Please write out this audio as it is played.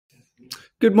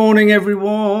Good morning,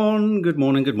 everyone. Good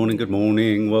morning, good morning, good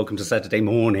morning. Welcome to Saturday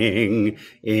morning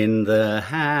in the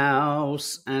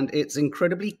house. And it's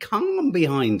incredibly calm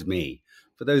behind me.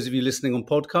 For those of you listening on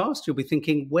podcast, you'll be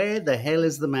thinking, where the hell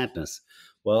is the madness?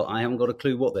 Well, I haven't got a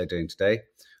clue what they're doing today.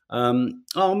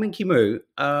 Minky Moo.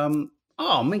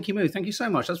 Minky Moo, thank you so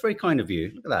much. That's very kind of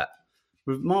you. Look at that.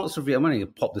 Mark's review. I'm only going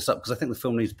to pop this up because I think the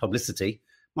film needs publicity.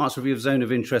 Mark's review of Zone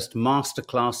of Interest,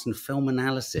 Masterclass in Film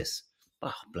Analysis.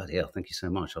 Oh, bloody hell. Thank you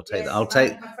so much. I'll take that. I'll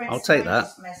take that.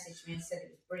 Messaged me and said it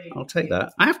was brilliant. I'll take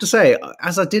that. I have to say,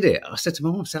 as I did it, I said to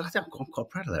my mum, I said, I'm quite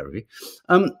proud of that review.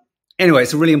 Anyway,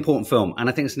 it's a really important film. And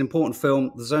I think it's an important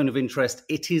film, The Zone of Interest.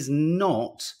 It is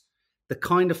not the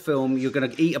kind of film you're going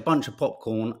to eat a bunch of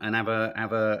popcorn and have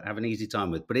an easy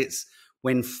time with. But it's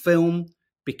when film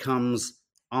becomes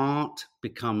art,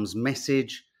 becomes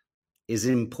message, is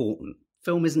important.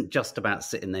 Film isn't just about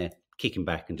sitting there kicking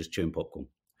back and just chewing popcorn.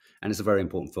 And it's a very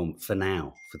important film for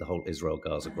now, for the whole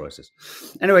Israel-Gaza crisis.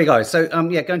 Anyway, guys, so go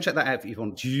and check that out if you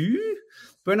want.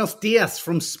 Buenos dias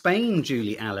from Spain,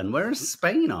 Julie Allen. Where in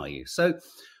Spain are you? So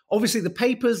obviously the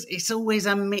papers, it's always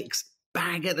a mixed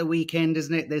bag at the weekend,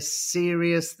 isn't it? There's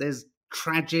serious, there's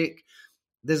tragic.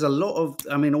 There's a lot of,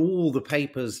 all the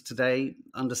papers today,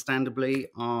 understandably,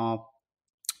 are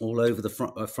all over the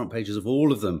front pages of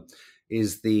all of them,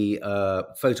 is the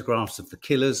photographs of the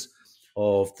killers,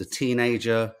 of the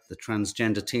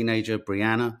transgender teenager,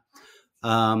 Brianna.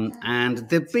 And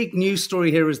the big news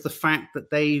story here is the fact that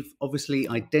they've obviously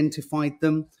identified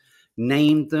them,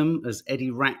 named them as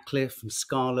Eddie Ratcliffe and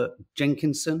Scarlett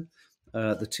Jenkinson,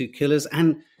 the two killers.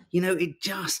 And, it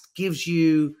just gives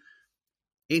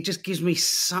me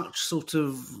such sort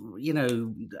of,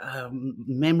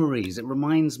 memories. It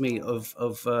reminds me of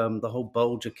the whole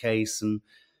Bulger case and,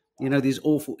 these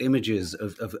awful images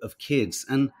of kids.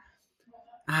 And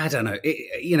I don't know,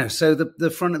 so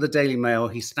the front of the Daily Mail,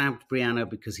 he stabbed Brianna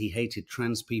because he hated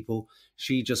trans people.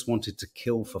 She just wanted to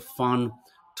kill for fun.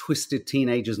 Twisted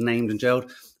teenagers named and jailed.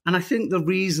 And I think the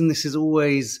reason this is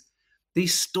always,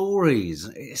 these stories,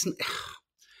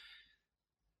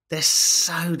 they're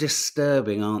so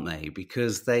disturbing, aren't they?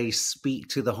 Because they speak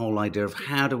to the whole idea of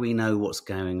how do we know what's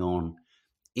going on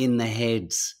in the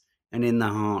heads and in the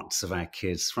hearts of our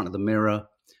kids. Front of the mirror,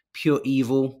 pure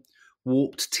evil.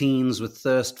 Warped teens with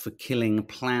thirst for killing,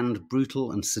 planned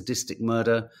brutal and sadistic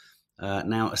murder.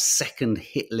 Now a second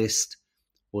hit list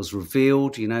was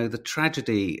revealed. The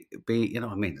tragedy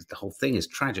the whole thing is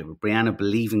tragic. But Brianna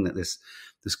believing that this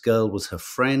girl was her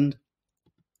friend.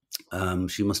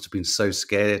 She must have been so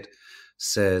scared,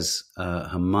 says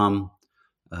her mum.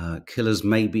 Killers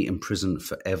may be imprisoned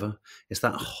forever. It's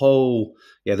that whole,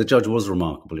 the judge was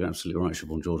remarkable. You're absolutely right,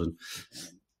 Siobhan Jordan.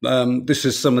 This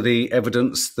is some of the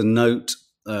evidence, the note.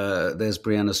 There's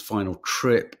Brianna's final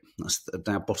trip. That's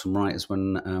down bottom right is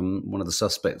when one of the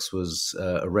suspects was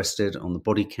arrested on the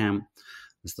body cam.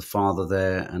 There's the father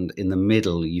there. And in the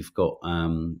middle, you've got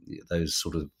those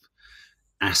sort of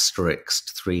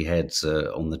asterisked three heads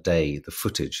on the day, the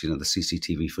footage, the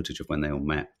CCTV footage of when they all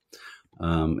met.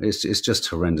 It's just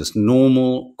horrendous.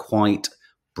 Normal, quiet,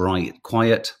 bright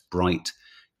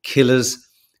killers.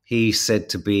 He's said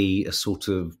to be a sort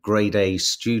of grade A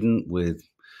student with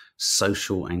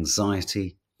social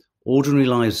anxiety, ordinary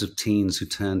lives of teens who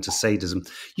turn to sadism.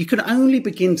 You can only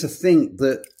begin to think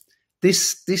that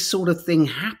this sort of thing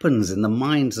happens in the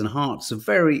minds and hearts of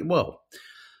it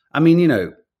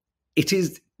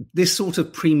is this sort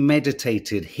of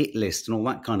premeditated hit list and all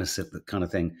that kind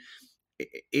of thing.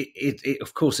 It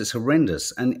of course, it's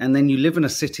horrendous. And then you live in a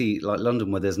city like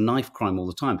London where there's knife crime all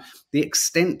the time. The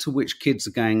extent to which kids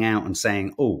are going out and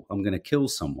saying, oh, I'm going to kill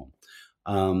someone,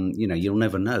 you'll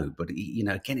never know. But,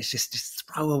 again, it's just this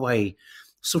throwaway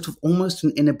sort of almost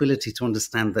an inability to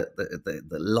understand that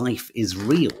life is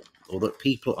real or that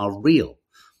people are real.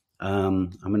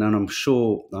 And I'm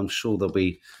sure there'll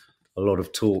be a lot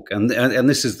of talk. And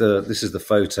this is the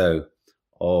photo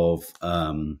of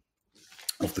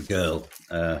the girl,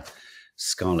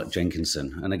 Scarlett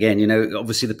Jenkinson. And again,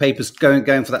 obviously the paper's going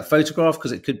for that photograph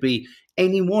because it could be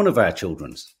any one of our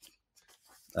children's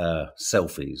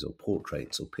selfies or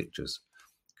portraits or pictures,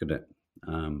 couldn't it?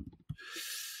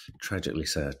 Tragically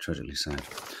sad.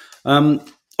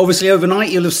 Obviously,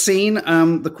 overnight, you'll have seen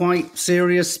the quite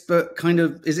serious, but kind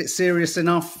of, is it serious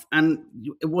enough? And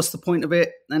what's the point of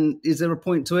it? And is there a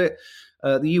point to it?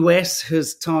 The US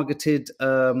has targeted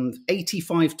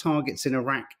 85 targets in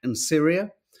Iraq and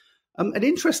Syria. An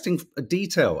interesting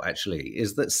detail, actually,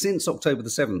 is that since October the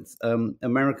 7th,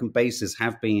 American bases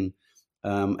have been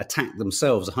attacked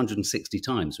themselves 160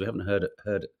 times. We haven't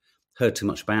heard heard too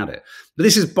much about it. But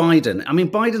this is Biden. I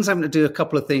mean, Biden's having to do a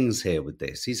couple of things here with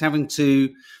this. He's having to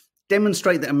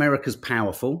demonstrate that America's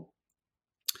powerful.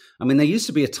 I mean, there used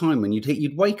to be a time when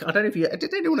you'd wake. I don't know if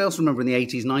did anyone else remember in the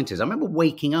 80s, 90s? I remember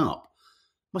waking up.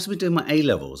 Must have been doing my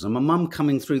A-levels, and my mum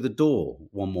coming through the door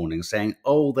one morning saying,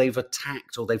 "Oh, they've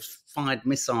attacked or they've fired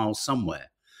missiles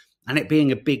somewhere," and it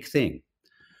being a big thing.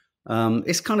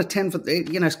 It's kind of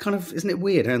it's kind of, isn't it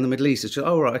weird how in the Middle East it's just,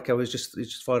 oh, right, okay, it's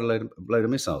just fired a load of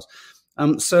missiles.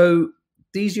 So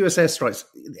these US airstrikes,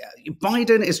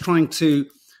 Biden is trying to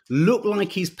look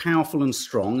like he's powerful and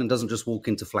strong and doesn't just walk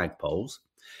into flagpoles.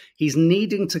 He's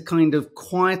needing to kind of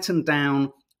quieten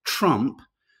down Trump,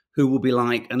 who will be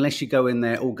like, unless you go in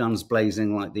there all guns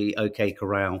blazing like the OK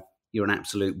Corral, you're an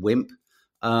absolute wimp.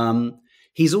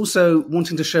 He's also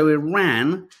wanting to show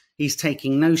Iran he's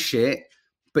taking no shit,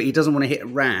 but he doesn't want to hit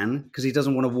Iran because he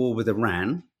doesn't want a war with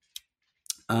Iran.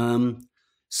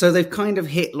 So they've kind of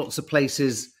hit lots of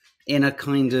places in a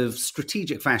kind of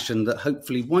strategic fashion that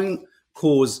hopefully won't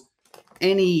cause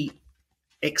any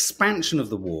expansion of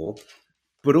the war,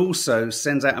 but also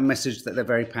sends out a message that they're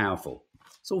very powerful.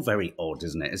 It's all very odd,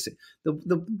 isn't it? It's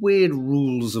the weird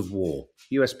rules of war.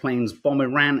 US planes bomb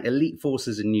Iran, elite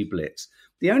forces in new blitz.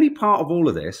 The only part of all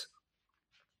of this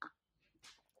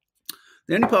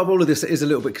that is a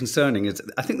little bit concerning is,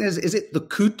 I think is it the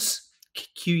Quds,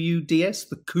 Quds,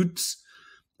 the Quds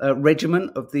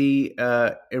regiment of the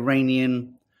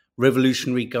Iranian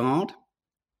Revolutionary Guard.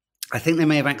 I think they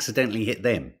may have accidentally hit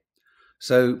them.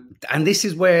 So, and this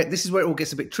is where it all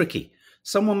gets a bit tricky.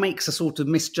 Someone makes a sort of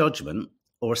misjudgment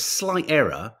or a slight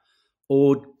error,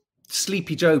 or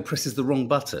Sleepy Joe presses the wrong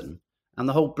button, and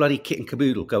the whole bloody kit and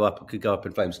caboodle could go up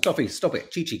in flames. Toffee, stop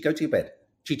it. Chi-Chi, go to your bed.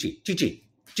 Chi-Chi, go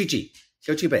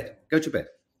to your bed. Go to your bed.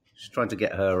 She's trying to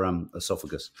get her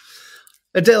esophagus.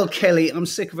 Adele Kelly, I'm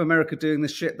sick of America doing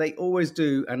this shit. They always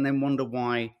do, and then wonder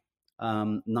why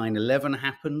 9/11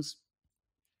 happens.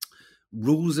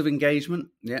 Rules of engagement.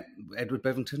 Yeah, Edward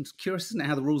Bevington. It's curious, isn't it,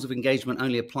 how the rules of engagement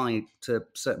only apply to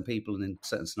certain people and in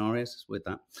certain scenarios. It's weird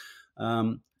that.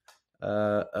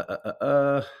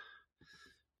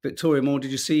 Victoria Moore,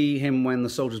 did you see him when the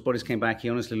soldiers' bodies came back? He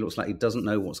honestly looks like he doesn't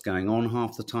know what's going on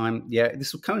half the time. Yeah,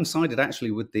 this coincided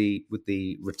actually with the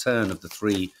return of the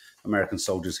 3 American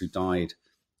soldiers who died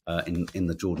in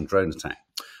the Jordan drone attack.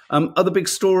 Other big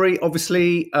story,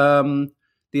 obviously,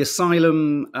 the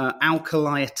Asylum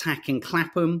alkali attack in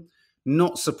Clapham,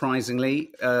 not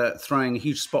surprisingly, throwing a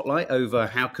huge spotlight over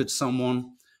how could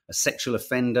someone, a sexual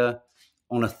offender,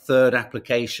 on a 3rd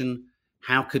application,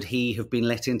 how could he have been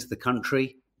let into the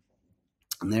country?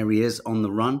 And there he is on the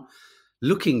run,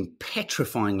 looking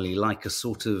petrifyingly like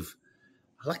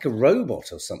a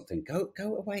robot or something. Go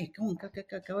away. Go on,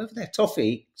 go over there.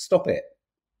 Toffee, stop it.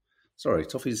 Sorry,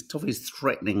 Toffee's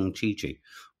threatening Chi-Chi.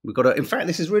 We've got in fact,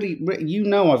 this is really,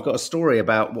 I've got a story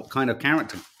about what kind of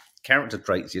character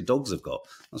traits your dogs have got.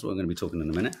 That's what we're going to be talking in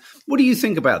a minute. What do you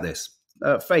think about this?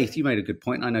 Faith, you made a good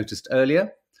point I noticed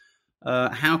earlier.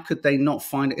 How could they not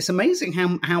find it? It's amazing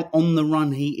how on the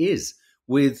run he is,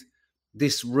 with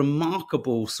this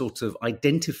remarkable sort of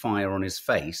identifier on his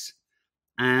face,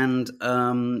 and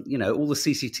all the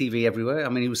CCTV everywhere. I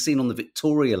mean, he was seen on the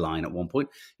Victoria line at one point.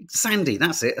 Sandy,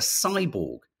 that's it, a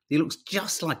cyborg. He looks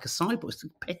just like a cyborg. It's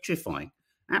petrifying,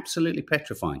 absolutely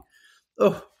petrifying.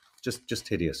 Oh, just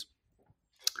hideous.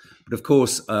 But of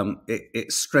course,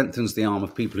 it strengthens the arm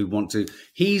of people who want to.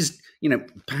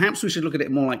 Perhaps we should look at it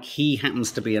more like he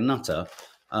happens to be a nutter,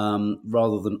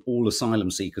 rather than all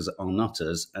asylum seekers are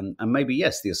nutters. And maybe,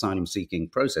 yes, the asylum seeking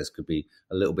process could be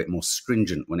a little bit more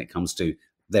stringent when it comes to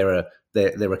they're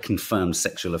a confirmed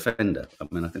sexual offender. I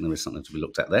mean, I think there is something to be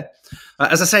looked at there.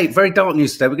 As I say, very dark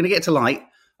news today. We're going to get to light.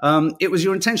 It was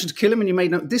your intention to kill him, and you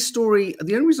made no. This story,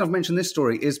 the only reason I've mentioned this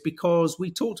story is because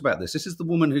we talked about this. This is the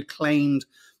woman who claimed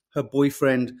her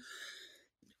boyfriend,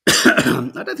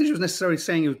 I don't think she was necessarily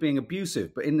saying he was being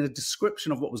abusive, but in the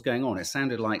description of what was going on, it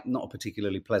sounded like not a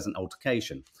particularly pleasant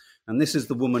altercation. And this is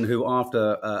the woman who,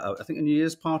 after, I think, a New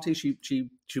Year's party, she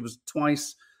was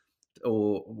twice,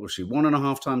 or was she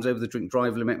 1.5 times over the drink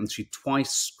drive limit, and she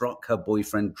twice struck her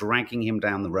boyfriend, dragging him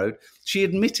down the road. She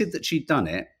admitted that she'd done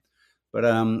it, but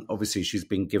obviously she's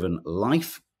been given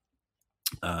life,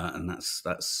 and that's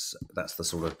the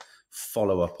sort of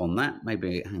follow-up on that.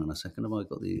 Maybe, hang on a second, have I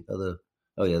got the other?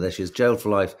 Oh yeah, there she is, jailed for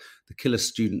life. The killer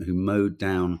student who mowed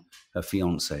down her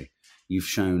fiancé. You've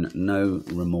shown no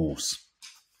remorse.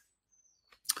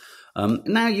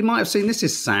 Now, you might have seen, this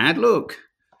is sad, look.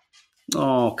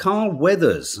 Oh, Carl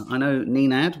Weathers. I know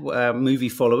Nenad, movie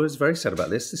followers, very sad about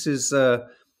this. This is,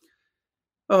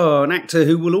 Oh, an actor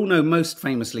who we'll all know most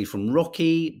famously from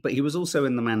Rocky, but he was also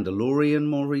in The Mandalorian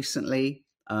more recently.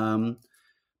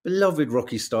 Beloved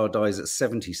Rocky star dies at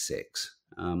 76.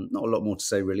 Not a lot more to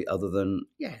say really, other than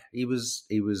he was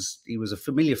a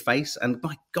familiar face, and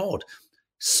my God,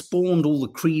 spawned all the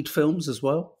Creed films as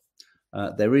well.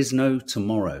 There is no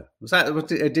tomorrow. Was that?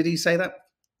 Did he say that?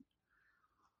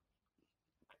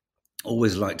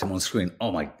 Always liked him on screen.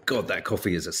 Oh my God, that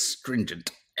coffee is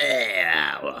astringent.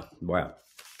 Wow.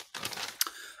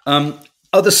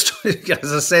 Other stories,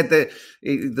 as I said,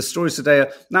 the stories today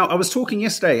are... Now, I was talking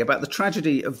yesterday about the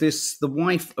tragedy of the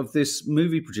wife of this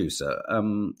movie producer,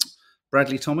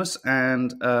 Bradley Thomas,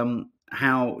 and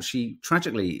how she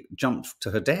tragically jumped to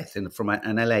her death from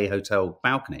an LA hotel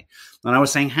balcony. And I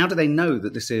was saying, how do they know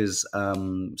that this is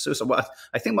suicide? Well,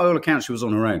 I think by all accounts she was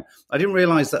on her own. I didn't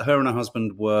realize that her and her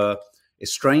husband were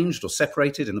estranged or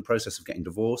separated in the process of getting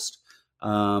divorced.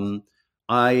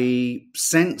 I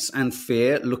sense and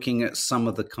fear, looking at some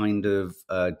of the kind of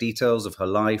details of her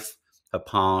life, her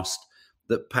past,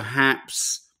 that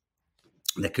perhaps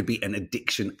there could be an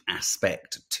addiction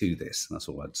aspect to this. That's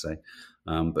all I'd say.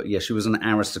 But yeah, she was an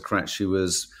aristocrat. She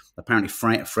was apparently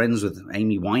friends with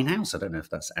Amy Winehouse. I don't know if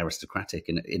that's aristocratic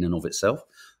in and of itself,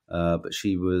 but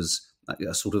she was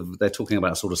they're talking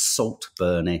about a sort of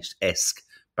Saltburn-esque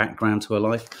background to her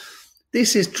life.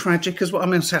 This is tragic as well. I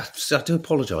mean, I do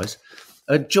apologise.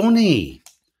 Jonnie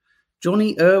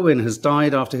Irwin has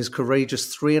died after his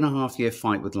courageous 3.5-year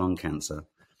fight with lung cancer.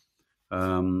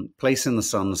 Place in the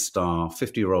Sun, the star,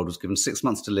 50-year-old, was given 6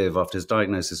 months to live after his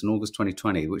diagnosis in August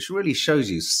 2020, which really shows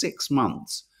you 6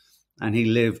 months. And he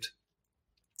lived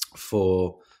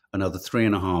for another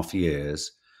 3.5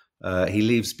 years. He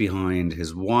leaves behind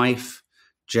his wife,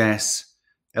 Jess,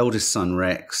 eldest son,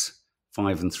 Rex,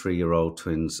 5 and 3-year-old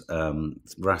twins,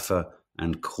 Rafa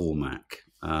and Cormac.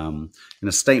 In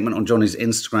a statement on Jonnie's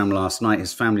Instagram last night,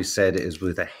 his family said, "It is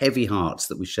with a heavy heart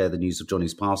that we share the news of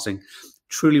Jonnie's passing.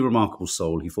 Truly remarkable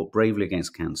soul. He fought bravely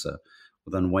against cancer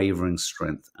with unwavering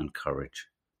strength and courage."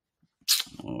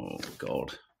 Oh,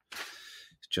 God.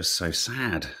 It's just so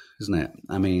sad, isn't it?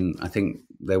 I mean, I think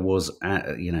there was,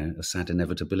 a sad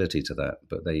inevitability to that.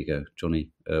 But there you go. Jonnie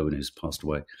Irwin, who's passed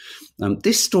away.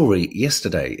 This story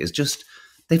yesterday is just...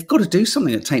 They've got to do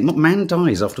something at Tate Modern. Man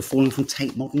dies after falling from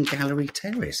Tate Modern Gallery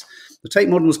Terrace. The Tate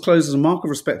Modern was closed as a mark of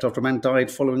respect after a man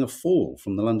died following a fall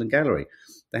from the London Gallery.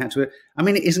 They had to... I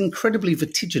mean, it is incredibly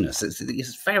vertiginous.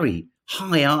 It's very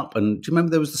high up. And do you remember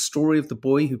there was the story of the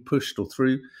boy who pushed or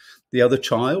threw the other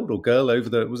child or girl over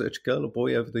the... Was it a girl or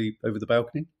boy over the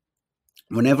balcony?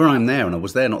 Whenever I'm there, and I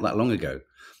was there not that long ago,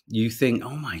 you think,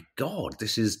 oh my God,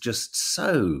 this is just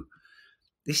so...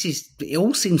 It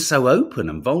all seems so open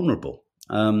and vulnerable.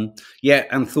 And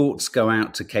thoughts go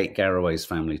out to Kate Garraway's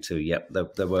family too. Yep,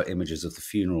 there were images of the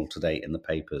funeral today in the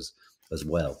papers as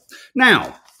well.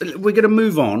 Now, we're going to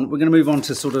move on. We're going to move on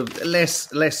to sort of less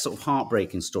sort of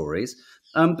heartbreaking stories.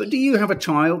 But do you have a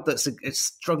child that's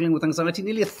struggling with anxiety?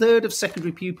 Nearly a third of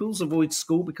secondary pupils avoid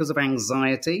school because of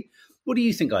anxiety. What do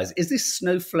you think, guys? Is this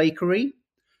snowflakery?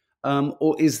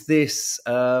 Or is this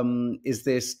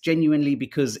genuinely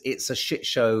because it's a shit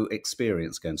show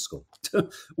experience going to school?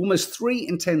 Almost 3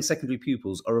 in 10 secondary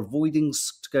pupils are avoiding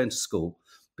going to school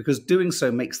because doing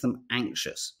so makes them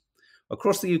anxious.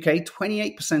 Across the UK,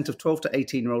 28% of 12 to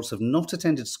 18-year-olds have not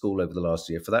attended school over the last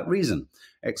year for that reason.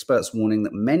 Experts warning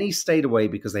that many stayed away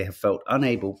because they have felt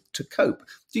unable to cope.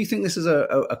 Do you think this is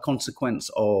a consequence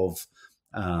of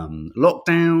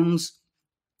lockdowns?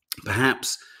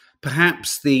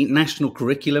 Perhaps the national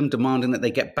curriculum demanding that they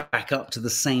get back up to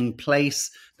the same place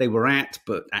they were at,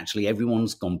 but actually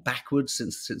everyone's gone backwards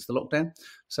since the lockdown.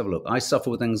 Let's have a look. I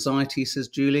suffer with anxiety, says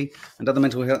Julie, and other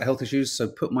mental health issues, so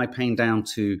put my pain down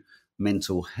to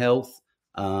mental health.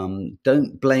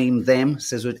 Don't blame them,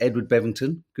 says Edward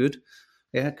Bevington. Good.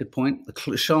 Yeah, good point.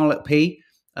 Charlotte P.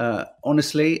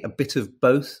 Honestly, a bit of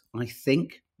both, I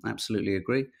think. Absolutely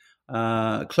agree.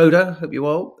 Cloda, hope you're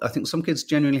well. I think some kids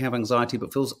genuinely have anxiety,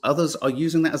 but feels others are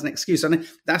using that as an excuse. And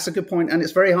that's a good point, and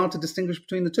it's very hard to distinguish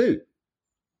between the two.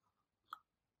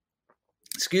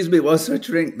 Excuse me whilst I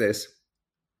drink this.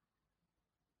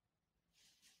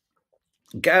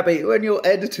 Gabby, when you're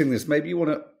editing this, maybe you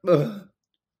want to...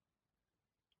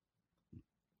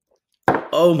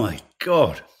 Oh my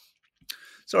God.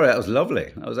 Sorry, that was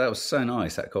lovely. That was so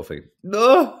nice, that coffee.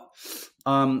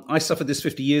 I suffered this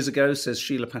 50 years ago, says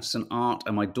Sheila Patterson Art,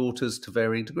 and my daughters to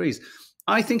varying degrees.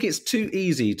 I think it's too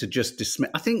easy to just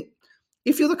dismiss. I think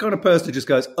if you're the kind of person who just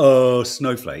goes, oh,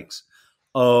 snowflakes,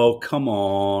 oh, come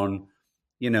on,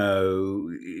 you know,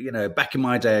 back in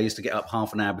my day, I used to get up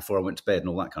half an hour before I went to bed and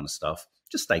all that kind of stuff.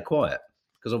 Just stay quiet.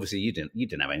 because obviously you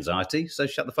didn't have anxiety, so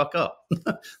shut the fuck up.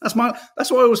 That's what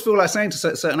I always feel like saying to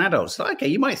certain adults. Like, okay,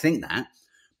 you might think that,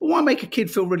 but why make a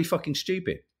kid feel really fucking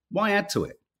stupid? Why add to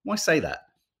it? Why say that?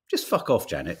 Just fuck off,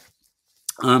 Janet.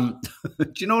 Do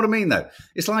you know what I mean, though?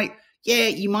 It's like, yeah,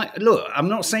 you might... Look, I'm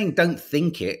not saying don't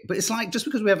think it, but it's like, just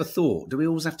because we have a thought, do we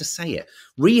always have to say it?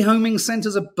 Rehoming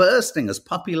centres are bursting as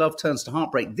puppy love turns to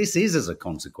heartbreak. This is as a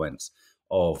consequence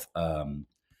of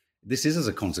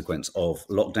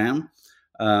lockdown.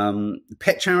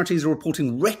 Pet charities are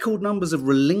reporting record numbers of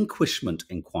relinquishment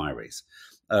inquiries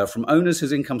from owners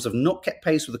whose incomes have not kept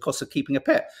pace with the cost of keeping a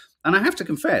pet. And I have to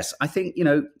confess, I think,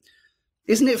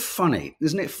 isn't it funny?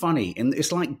 And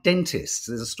it's like dentists.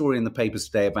 There's a story in the papers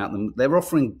today about them. They're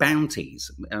offering bounties,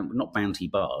 not bounty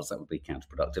bars. That would be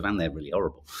counterproductive, and they're really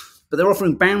horrible. But they're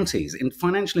offering bounties in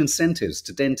financial incentives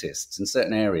to dentists in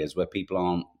certain areas where people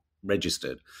aren't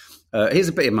registered. Here's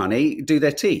a bit of money, do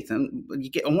their teeth. And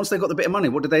once they've got the bit of money,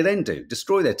 what do they then do?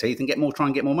 Destroy their teeth and try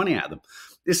and get more money out of them.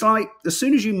 It's like, as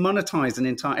soon as you monetize an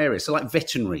entire area, so like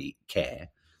veterinary care,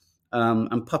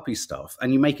 and puppy stuff,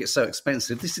 and you make it so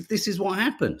expensive, this is what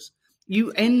happens.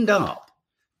 You end up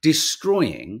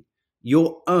destroying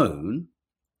your own...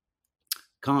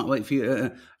 Can't wait for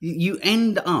you. You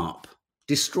end up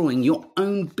destroying your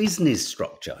own business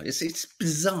structure. It's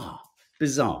bizarre.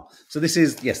 So this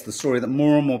is, yes, the story that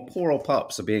more and more poor old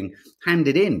pups are being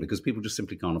handed in because people just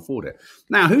simply can't afford it.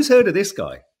 Now, who's heard of this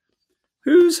guy?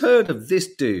 Who's heard of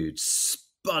this dude?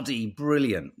 Spuddy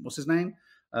brilliant. What's his name?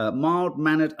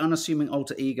 Mild-mannered, unassuming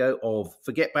alter ego of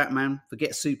forget Batman,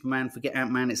 forget Superman, forget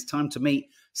Ant-Man. It's time to meet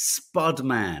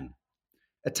Spudman.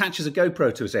 Attaches a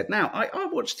GoPro to his head. Now, I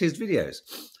watched his videos.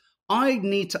 I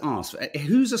need to ask,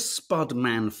 who's a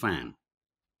Spudman fan?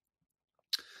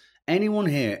 Anyone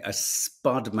here a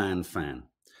Spudman fan?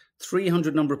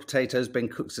 300 number of potatoes, Ben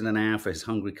cooks in an hour for his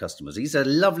hungry customers. He's a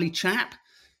lovely chap.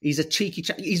 He's a cheeky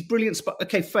chap. He's brilliant.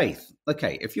 Okay, Faith.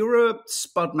 Okay, if you're a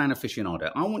Spudman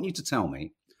aficionado, I want you to tell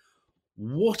me,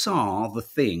 what are the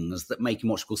things that make him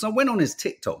watchable? So I went on his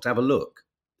TikTok to have a look,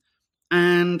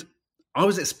 and I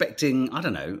was expecting, I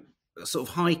don't know, sort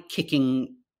of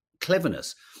high-kicking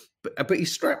cleverness. But he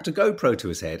strapped a GoPro to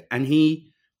his head, and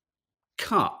he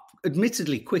cut,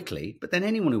 admittedly quickly, but then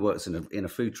anyone who works in a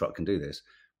food truck can do this.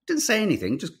 Didn't say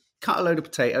anything, just cut a load of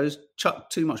potatoes,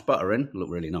 chucked too much butter in,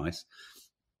 looked really nice,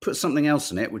 put something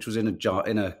else in it, which was in a jar,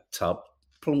 in a tub,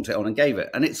 plonked it on and gave it.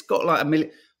 And it's got like 1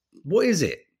 million. What is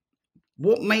it?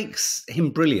 What makes him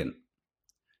brilliant?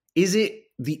 Is it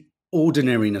the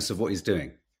ordinariness of what he's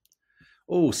doing?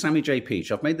 Oh, Sammy J. Peach,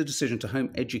 I've made the decision to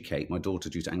home educate my daughter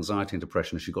due to anxiety and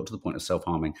depression as she got to the point of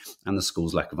self-harming and the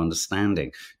school's lack of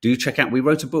understanding. Do check out, we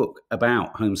wrote a book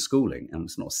about homeschooling, and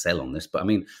it's not a sell on this, but I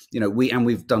mean,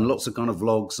 we've done lots of kind of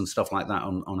vlogs and stuff like that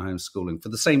on homeschooling for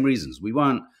the same reasons. We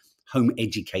weren't home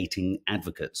educating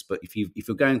advocates, but if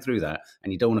you're going through that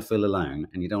and you don't want to feel alone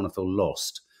and you don't want to feel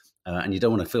lost and you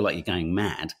don't want to feel like you're going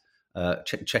mad,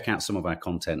 check out some of our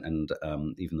content and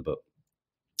even the book.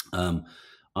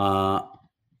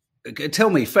 Tell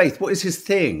me, Faith, what is his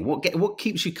thing? What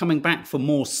keeps you coming back for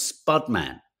more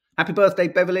Spudman? Happy birthday,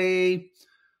 Beverly.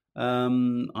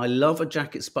 I love a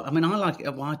jacket spud. I mean, I like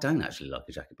it. Well, I don't actually like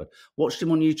a jacket, but watched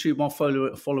him on YouTube while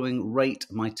following Rate,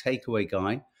 my takeaway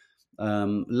guy.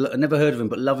 Never heard of him,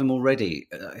 but love him already.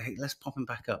 Hey, let's pop him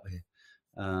back up here.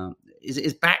 Is it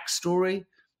his backstory?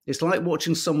 It's like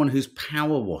watching someone who's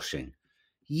power washing.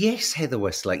 Yes, Heather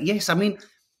Westlake. Yes, I mean,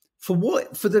 for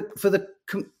what? For the.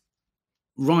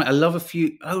 Right, I love a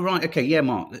few. Oh, right, okay, yeah,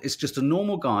 Mark. It's just a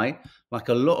normal guy, like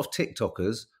a lot of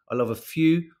TikTokers. I love a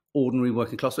few ordinary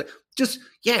working class. Just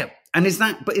and is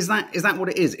that what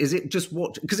it is? Is it just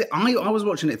watch? Because I was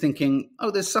watching it thinking, oh,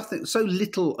 there's something so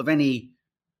little of any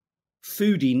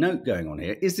foodie note going on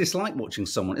here. Is this like watching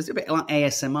someone? Is it a bit like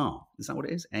ASMR? Is that what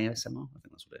it is? ASMR? I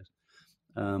think that's what it is.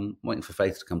 Waiting for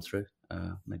Faith to come through.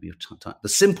 Maybe you're the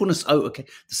simpleness. Oh, okay,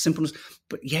 the simpleness.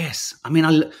 But yes, I mean,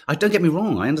 I don't get me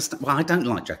wrong. I understand. Well, I don't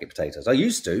like jacket potatoes. I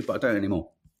used to, but I don't anymore.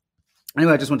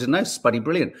 Anyway, I just wanted to know, Spuddy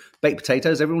brilliant. Baked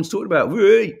potatoes, everyone's talking about.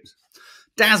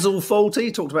 Dazzle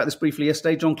Faulty, talked about this briefly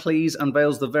yesterday. John Cleese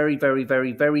unveils the very, very,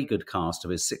 very, very good cast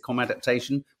of his sitcom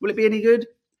adaptation. Will it be any good?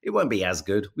 It won't be as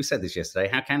good. We said this yesterday.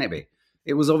 How can it be?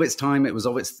 It was of its time. It was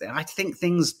of its... I think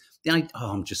things...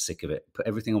 I'm just sick of it. Put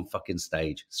everything on fucking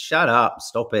stage. Shut up.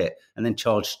 Stop it. And then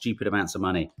charge stupid amounts of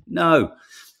money. No.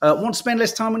 Want to spend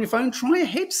less time on your phone? Try a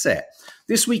headset.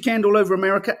 This weekend, all over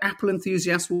America, Apple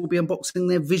enthusiasts will be unboxing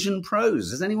their Vision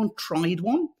Pros. Has anyone tried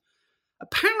one?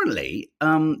 Apparently,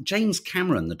 James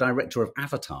Cameron, the director of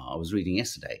Avatar, I was reading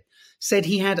yesterday, said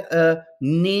he had a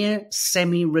near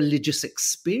semi-religious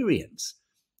experience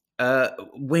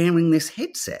wearing this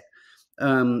headset.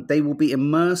 They will be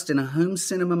immersed in a home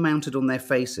cinema mounted on their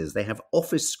faces. They have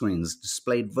office screens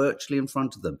displayed virtually in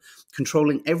front of them,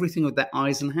 controlling everything with their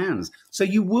eyes and hands. So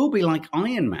you will be like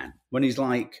Iron Man when he's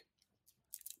like...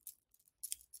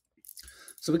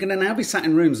 So we're going to now be sat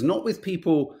in rooms, not with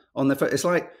people on their phone. It's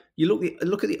like you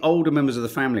look at the older members of the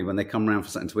family when they come around for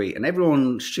something to eat, and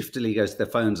everyone shiftily goes to their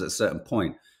phones at a certain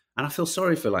point. And I feel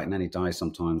sorry for like Nanny Di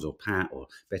sometimes, or Pat, or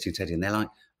Betty and Teddy, and they're like,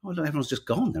 oh, look, everyone's just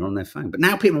gone. They're on their phone. But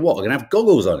now people are going to have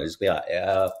goggles on. It's be like,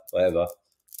 yeah, whatever.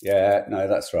 Yeah, no,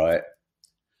 that's right.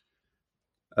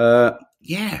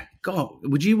 Yeah, God,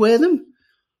 would you wear them?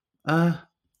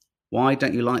 Why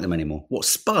don't you like them anymore? What,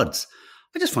 Spuds?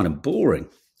 I just find them boring.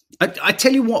 I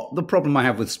tell you what the problem I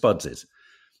have with Spuds is,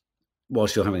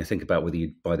 whilst you're having to think about whether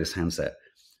you buy this handset.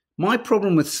 My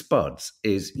problem with Spuds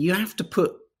is you have to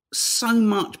put so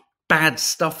much bad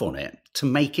stuff on it to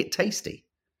make it tasty.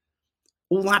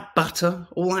 All that butter,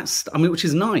 all that stuff, I mean, which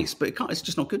is nice, but it's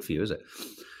just not good for you, is it?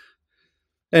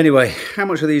 Anyway, how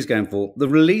much are these going for? The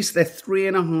release, they're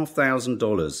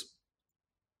 $3,500.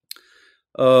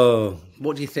 Oh,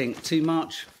 what do you think? Too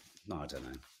much? No, I don't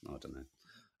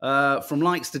know. From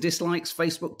likes to dislikes,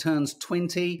 Facebook turns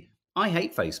 20. I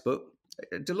hate Facebook.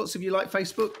 Do lots of you like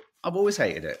Facebook? I've always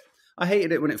hated it. I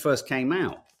hated it when it first came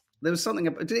out. There was something...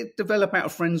 Did it develop out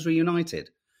of Friends Reunited?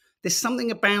 There's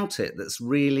something about it that's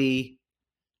really,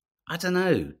 I don't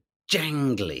know,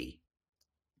 jangly.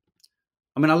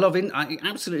 I mean, I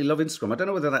absolutely love Instagram. I don't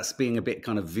know whether that's being a bit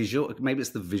kind of visual. Maybe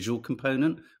it's the visual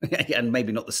component and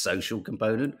maybe not the social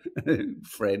component.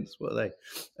 Friends, what are they?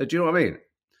 Do you know what I mean?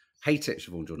 Hate it,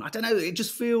 Siobhan Jordan. I don't know. It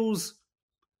just feels...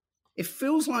 It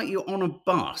feels like you're on a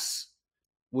bus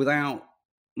without,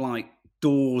 like,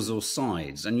 doors or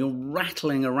sides, and you're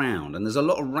rattling around, and there's a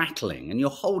lot of rattling, and you're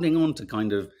holding on to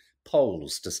kind of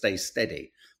poles to stay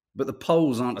steady, but the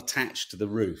poles aren't attached to the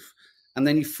roof. And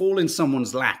then you fall in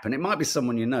someone's lap, and it might be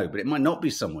someone you know, but it might not be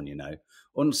someone you know,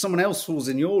 or someone else falls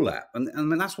in your lap. And I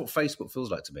mean, that's what Facebook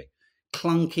feels like to me.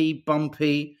 Clunky,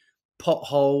 bumpy,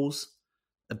 potholes,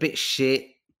 a bit shit,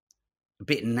 a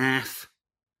bit naff.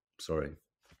 Sorry.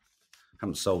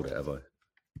 Haven't sold it, have I?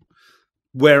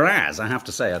 Whereas, I have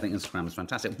to say, I think Instagram is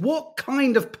fantastic. What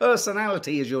kind of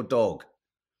personality is your dog?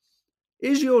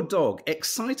 Is your dog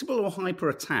excitable or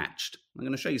hyper-attached? I'm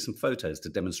going to show you some photos to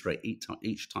demonstrate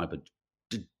each type of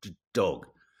dog.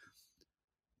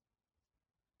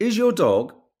 Is your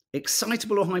dog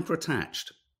excitable or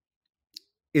hyper-attached?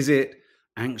 Is it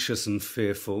anxious and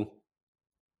fearful?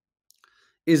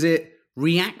 Is it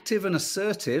reactive and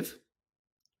assertive?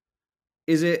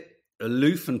 Is it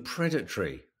aloof and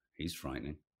predatory? He's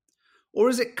frightening. Or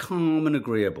is it calm and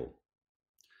agreeable?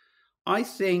 I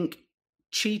think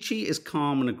Chi-Chi is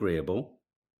calm and agreeable.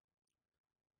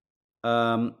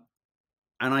 And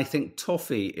I think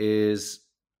Toffee is...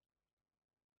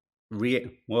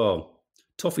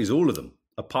 Toffee's all of them,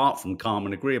 apart from calm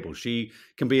and agreeable. She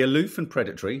can be aloof and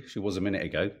predatory. She was a minute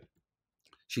ago.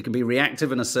 She can be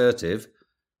reactive and assertive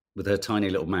with her tiny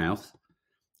little mouth.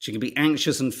 She can be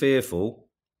anxious and fearful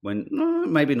when...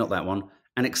 maybe not that one.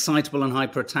 And excitable and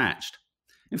hyper-attached.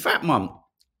 In fact, Mum,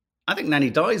 I think Nanny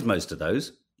Di's most of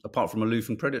those, apart from aloof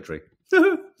and predatory.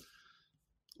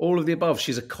 All of the above.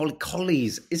 She's a collie.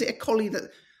 Collies. Is it a collie that...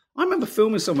 I remember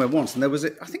filming somewhere once, and there was... I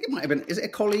think it might have been... Is it a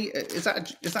collie? Is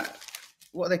that...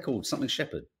 What are they called? Something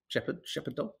shepherd? Shepherd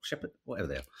dog? Shepherd? Whatever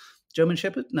they are. German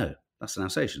shepherd? No, that's an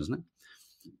Alsatian, isn't it?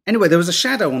 Anyway, there was a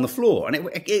shadow on the floor, and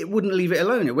it wouldn't leave it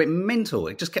alone. It went mental.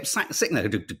 It just kept sitting there.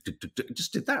 It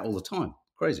just did that all the time.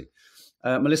 Crazy.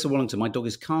 Melissa Wallington, my dog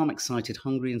is calm, excited,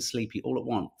 hungry, and sleepy all at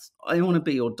once. I want to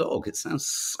be your dog. It sounds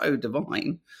so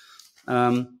divine.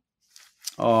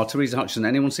 Teresa Hutchinson,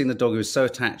 anyone seen the dog who is so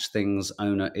attached things,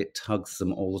 owner, it tugs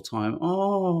them all the time?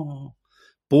 Oh,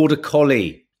 Border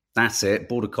Collie. That's it,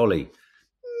 Border Collie.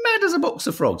 Mad as a box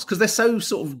of frogs, because they're so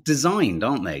sort of designed,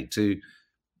 aren't they, to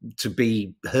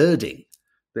be herding.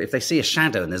 But if they see a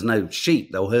shadow and there's no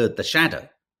sheep, they'll herd the shadow.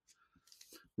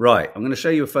 Right, I'm going to show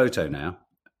you a photo now.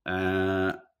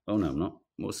 Oh, no, I'm not.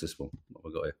 What's this one? What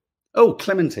have I got here? Oh,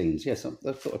 clementines. Yes, I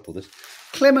thought I'd pull this.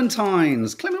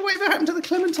 Clementines. Whatever happened to the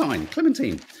clementine?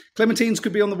 Clementines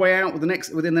could be on the way out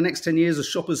within the next 10 years as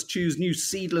shoppers choose new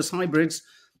seedless hybrids.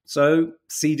 So,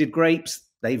 seeded grapes,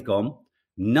 they've gone.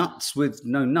 Nuts with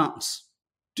no nuts.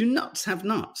 Do nuts have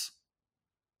nuts?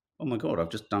 Oh my God, I've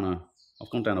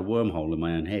gone down a wormhole in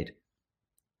my own head.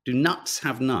 Do nuts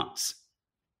have nuts?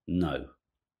 No.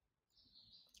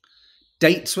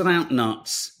 Dates without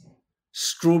nuts,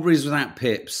 strawberries without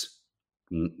pips,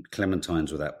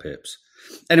 clementines without pips.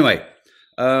 Anyway,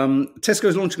 Tesco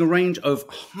is launching a range of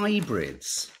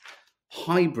hybrids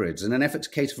in an effort to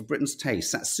cater for Britain's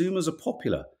taste. Satsumas are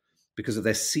popular, because of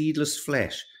their seedless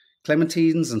flesh.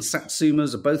 Clementines and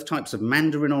satsumas are both types of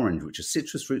mandarin orange, which are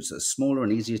citrus fruits that are smaller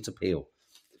and easier to peel.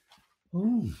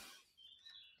 Ooh.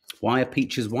 Why are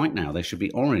peaches white now? They should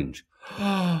be orange.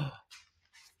 I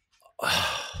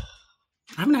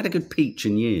haven't had a good peach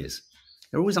in years.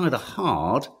 They're always either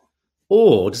hard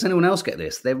or, does anyone else get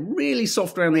this? They're really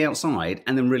soft around the outside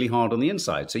and then really hard on the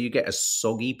inside. So you get a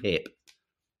soggy pip.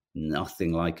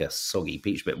 Nothing like a soggy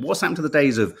peach pip. What's happened to the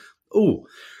days of,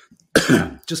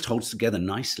 just holds together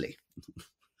nicely.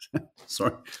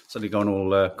 Sorry, suddenly gone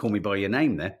all call me by your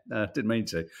name there. Didn't mean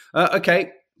to.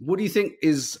 Okay, what do you think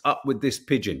is up with this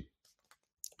pigeon?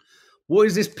 What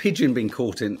is this pigeon being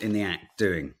caught in the act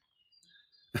doing?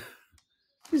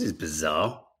 This is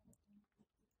bizarre.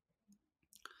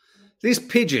 This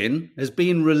pigeon has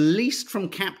been released from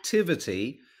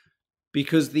captivity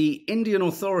because the Indian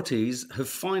authorities have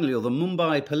finally, or the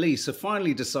Mumbai police have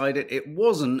finally decided it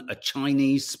wasn't a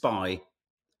Chinese spy.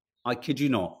 I kid you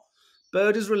not.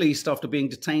 Bird is released after being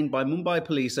detained by Mumbai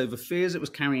police over fears it was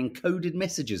carrying coded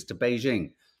messages to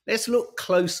Beijing. Let's look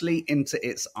closely into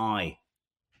its eye.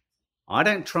 I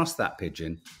don't trust that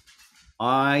pigeon.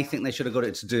 I think they should have got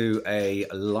it to do a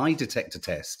lie detector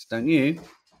test, don't you?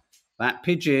 That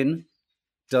pigeon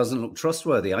doesn't look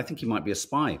trustworthy. I think he might be a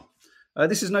spy.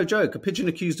 This is no joke. A pigeon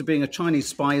accused of being a Chinese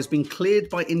spy has been cleared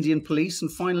by Indian police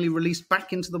and finally released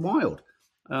back into the wild.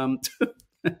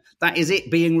 That is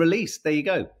it being released. There you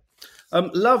go.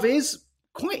 Love is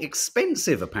quite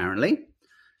expensive, apparently.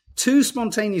 2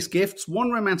 spontaneous gifts,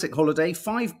 1 romantic holiday,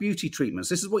 5 beauty treatments.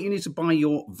 This is what you need to buy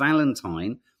your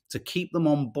Valentine to keep them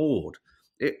on board.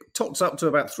 It tots up to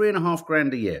about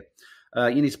 $3,500 a year.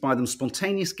 You need to buy them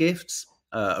spontaneous gifts,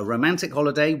 a romantic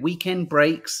holiday, weekend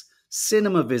breaks,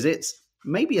 cinema visits,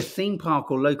 maybe a theme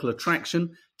park or local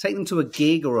attraction, take them to a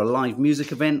gig or a live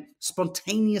music event,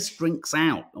 spontaneous drinks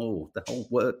out. Oh, the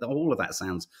whole of that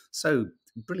sounds so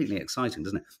brilliantly exciting,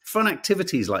 doesn't it? Fun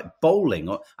activities like bowling.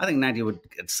 Or I think Nadia would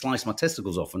slice my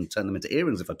testicles off and turn them into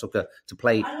earrings if I took her to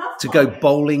go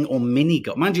bowling or mini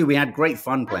golf. Mind you, we had great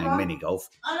fun playing mini golf.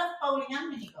 I love bowling and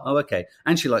mini golf. Oh, okay.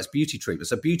 And she likes beauty treatments.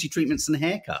 So beauty treatments and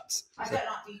haircuts. I don't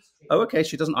like beauty treatments. Oh, okay.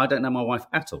 She doesn't. I don't know my wife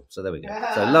at all. So there we go.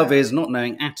 So love is not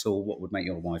knowing at all what would make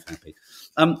your wife happy.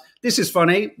 This is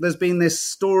funny. There's been this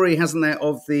story, hasn't there,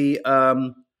 of the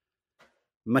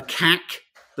macaque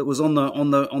that was on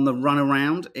the run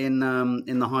around in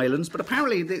the Highlands. But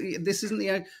apparently this isn't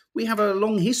the. We have a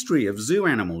long history of zoo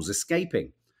animals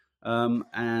escaping.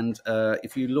 And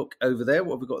if you look over there,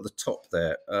 what have we got at the top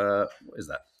there? What is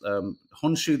that?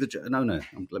 Honshu.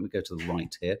 Let me go to the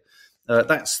right here.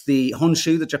 That's the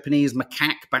Honshu, the Japanese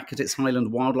macaque back at its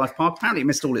Highland Wildlife Park. Apparently it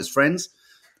missed all its friends.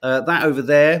 That over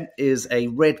there is a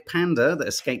red panda that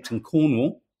escaped in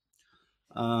Cornwall.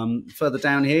 Further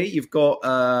down here, you've got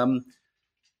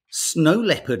snow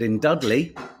leopard in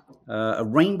Dudley, a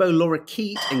rainbow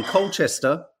lorikeet in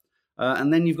Colchester,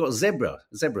 and then you've got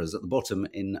zebras at the bottom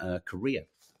in Korea.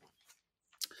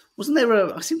 Wasn't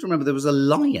there I seem to remember there was a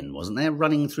lion, wasn't there,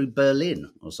 running through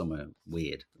Berlin or somewhere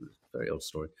weird. Very old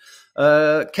story.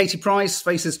 Katie Price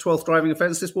faces 12th driving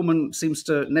offence. This woman seems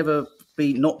to never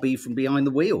not be from behind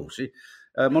the wheel.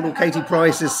 Model Katie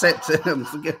Price is set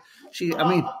to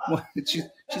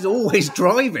she's always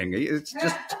driving. It's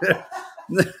just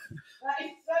That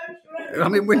is so true. I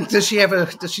mean, does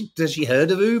she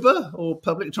heard of Uber or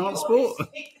public transport?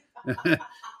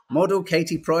 Model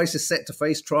Katie Price is set to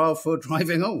face trial for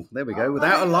driving. Oh, there we go.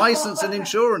 Without a license and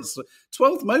insurance.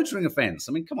 12th motoring offence.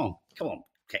 I mean, come on.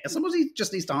 Somebody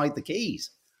just needs to hide the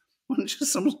keys. Why don't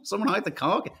just someone hide the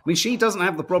car keys? I mean, she doesn't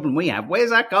have the problem we have.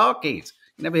 Where's our car keys?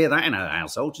 You never hear that in her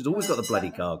household. She's always got the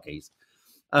bloody car keys.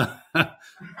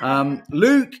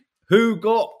 Luke, who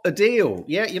got a deal.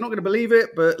 Yeah, you're not going to believe it,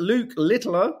 but Luke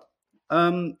Littler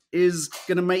is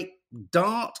going to make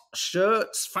dart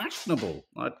shirts fashionable.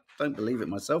 I don't believe it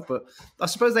myself, but I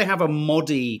suppose they have a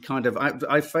moddy kind of.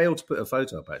 I failed to put a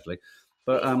photo up actually,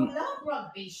 but I love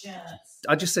rugby shirts.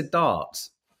 I just said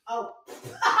darts. Oh.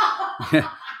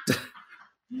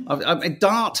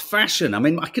 Dart fashion. I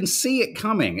mean, I can see it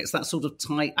coming. It's that sort of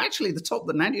tight. Actually, the top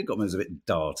that Nadia got me was a bit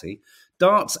darty.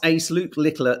 Darts ace Luke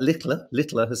Littler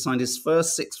has signed his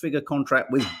first 6-figure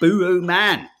contract with Boohoo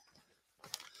Man.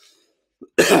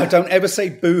 Don't ever say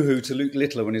boohoo to Luke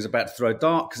Littler when he's about to throw a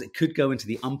dart because it could go into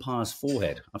the umpire's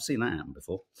forehead. I've seen that happen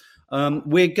before.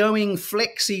 We're going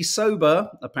flexi sober,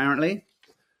 apparently.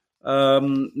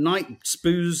 Night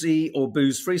boozy or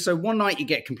booze free. So one night you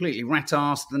get completely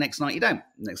rat-assed, the next night you don't.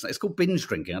 It's called binge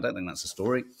drinking. I don't think that's a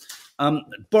story.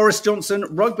 Boris Johnson,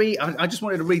 rugby. I just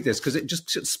wanted to read this because it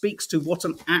just speaks to what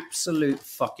an absolute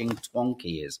fucking twonk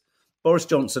he is. Boris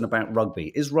Johnson about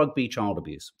rugby. Is rugby child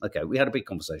abuse? Okay, we had a big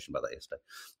conversation about that yesterday.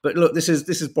 But look, this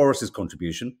is Boris's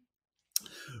contribution.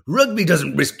 Rugby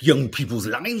doesn't risk young people's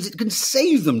lives, it can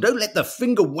save them. Don't let the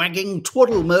finger-wagging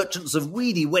twaddle merchants of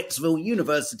weedy Wetsville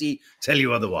University tell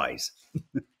you otherwise.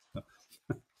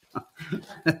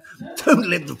 Don't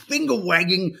let the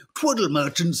finger-wagging twaddle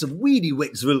merchants of weedy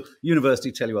Wetsville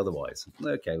University tell you otherwise.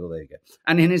 Okay, well, there you go.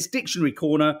 And in his dictionary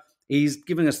corner, he's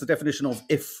giving us the definition of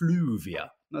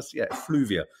effluvia. That's,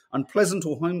 effluvia. Unpleasant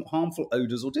or harmful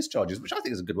odours or discharges, which I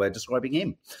think is a good way of describing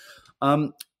him.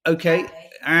 Okay,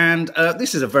 and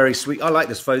this is a very sweet... I like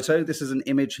this photo. This is an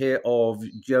image here of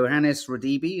Johannes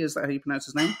Radibi. Is that how you pronounce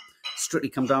his name? Strictly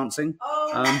Come Dancing.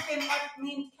 Oh, that's him.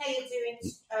 Me and Kay are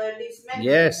doing Loose Memory.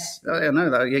 Yes, I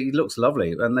know that. Yeah, he looks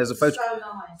lovely. And there's a So nice.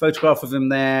 photograph of him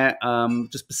there,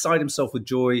 just beside himself with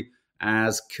joy,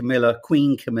 as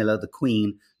Queen Camilla, the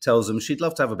Queen, tells him she'd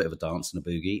love to have a bit of a dance and a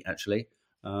boogie, actually.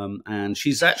 And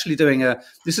she's actually doing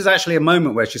this is actually a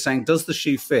moment where she's saying, does the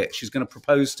shoe fit? She's going to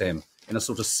propose to him in a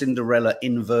sort of Cinderella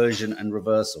inversion and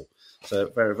reversal. So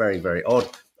very, very, very odd.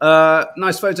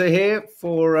 Nice photo here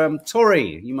for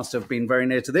Tori. You must have been very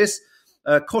near to this.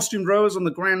 Costumed rowers on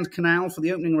the Grand Canal for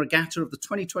the opening regatta of the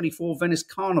 2024 Venice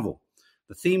Carnival.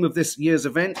 The theme of this year's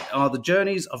event are the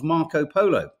journeys of Marco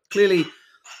Polo. Clearly,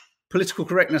 political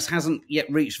correctness hasn't yet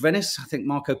reached Venice. I think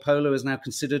Marco Polo is now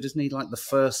considered, isn't he, like the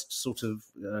first sort of,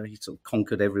 he sort of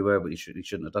conquered everywhere, but he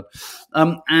shouldn't have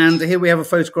done. And here we have a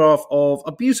photograph of,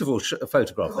 a beautiful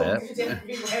photograph there.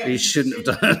 He shouldn't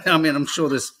have done. I mean, I'm sure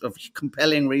there's a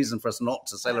compelling reason for us not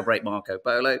to celebrate Marco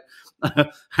Polo.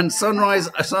 And sunrise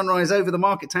over the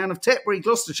market town of Tetbury,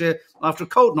 Gloucestershire, after a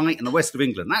cold night in the west of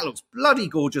England. That looks bloody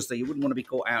gorgeous, though. You wouldn't want to be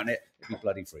caught out in it. It'd be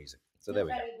bloody freezing. So there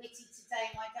we go. Very witty today,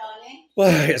 my darling.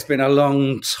 Well, it's been a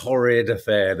long, torrid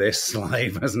affair, this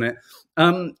live, hasn't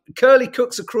it? Curly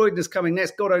Cooks of Croydon is coming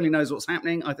next. God only knows what's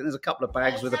happening. I think there's a couple of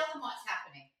bags with Tell them what's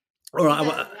happening. All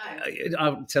right,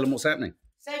 I'll tell them what's happening.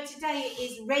 So today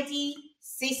is Ready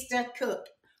Sister Cook.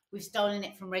 We've stolen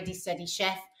it from Ready Steady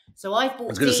Chef. So I've bought. I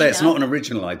was going to say it's not an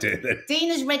original idea. Then.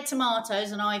 Dina's red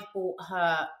tomatoes, and I've bought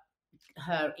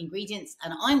her ingredients,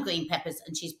 and I'm green peppers,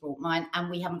 and she's brought mine, and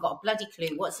we haven't got a bloody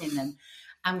clue what's in them,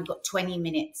 and we've got 20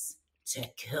 minutes to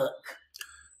cook.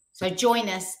 So join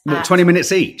us. What, 20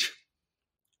 minutes each?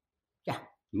 Yeah.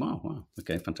 Wow.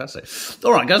 Okay, fantastic.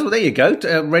 All right, guys, well, there you go.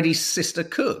 Ready Sister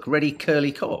Cook. Ready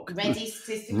Curly Cock. Ready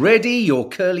Sister Cook. Ready your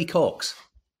curly cocks.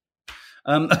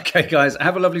 Okay, guys,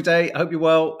 have a lovely day. I hope you're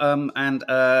well. And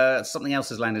something else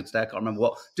has landed today. I can't remember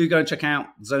what. Do go and check out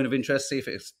Zone of Interest. See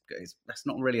if that's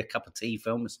not really a cup of tea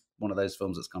film. It's one of those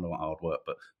films that's kind of like hard work,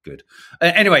 but good.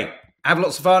 Anyway, have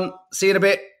lots of fun. See you in a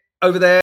bit over there.